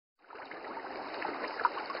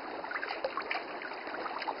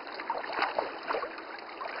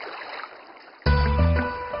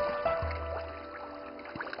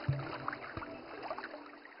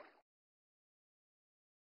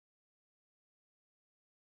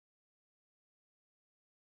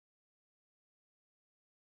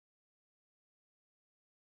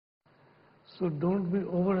So don't be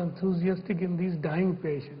over enthusiastic in these dying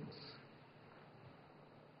patients.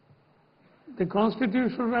 The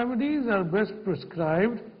constitutional remedies are best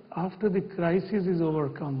prescribed after the crisis is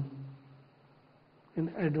overcome in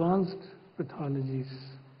advanced pathologies.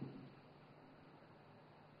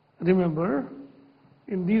 Remember,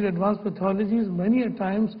 in these advanced pathologies, many a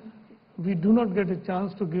times we do not get a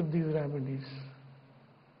chance to give these remedies.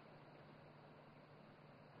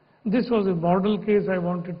 This was a model case I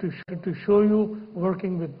wanted to show you,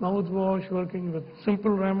 working with mouthwash, working with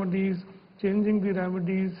simple remedies, changing the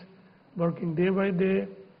remedies, working day by day.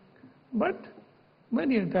 But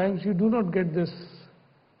many a times you do not get this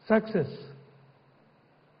success.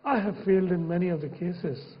 I have failed in many of the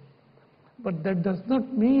cases. But that does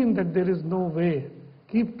not mean that there is no way.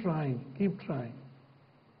 Keep trying, keep trying.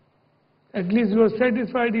 At least you are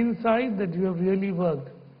satisfied inside that you have really worked.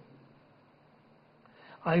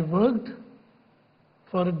 I worked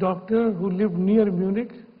for a doctor who lived near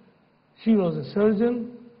Munich. She was a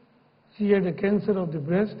surgeon. She had a cancer of the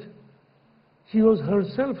breast. She was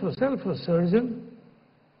herself a surgeon.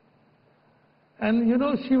 And you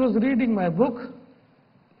know, she was reading my book.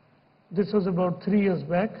 This was about 3 years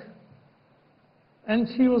back. And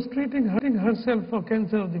she was treating herself for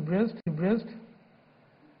cancer of the breast.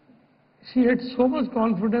 She had so much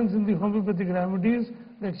confidence in the homeopathic remedies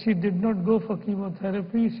that she did not go for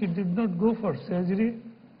chemotherapy, she did not go for surgery.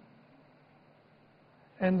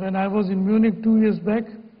 And when I was in Munich 2 years back,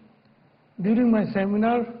 during my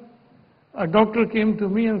seminar, a doctor came to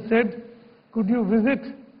me and said, could you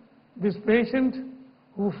visit this patient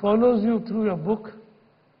who follows you through your book,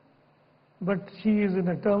 but she is in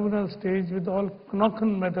a terminal stage with all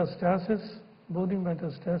Knochen metastasis, bony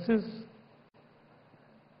metastasis.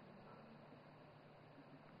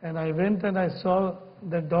 And I went and I saw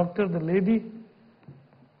that doctor, the lady,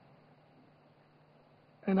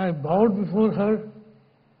 and I bowed before her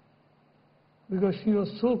because she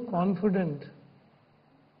was so confident.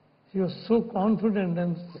 She was so confident,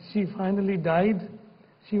 and she finally died.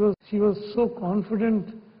 She was so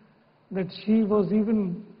confident that she was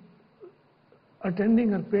even attending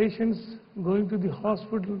her patients, going to the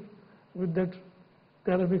hospital with that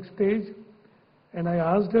terrific stage. And I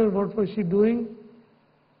asked her what was she doing.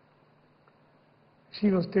 She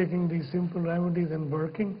was taking these simple remedies and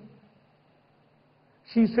working.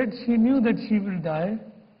 She said she knew that she will die,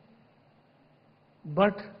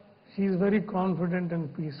 but she is very confident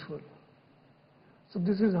and peaceful. So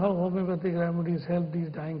this is how homeopathic remedies help these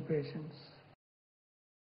dying patients.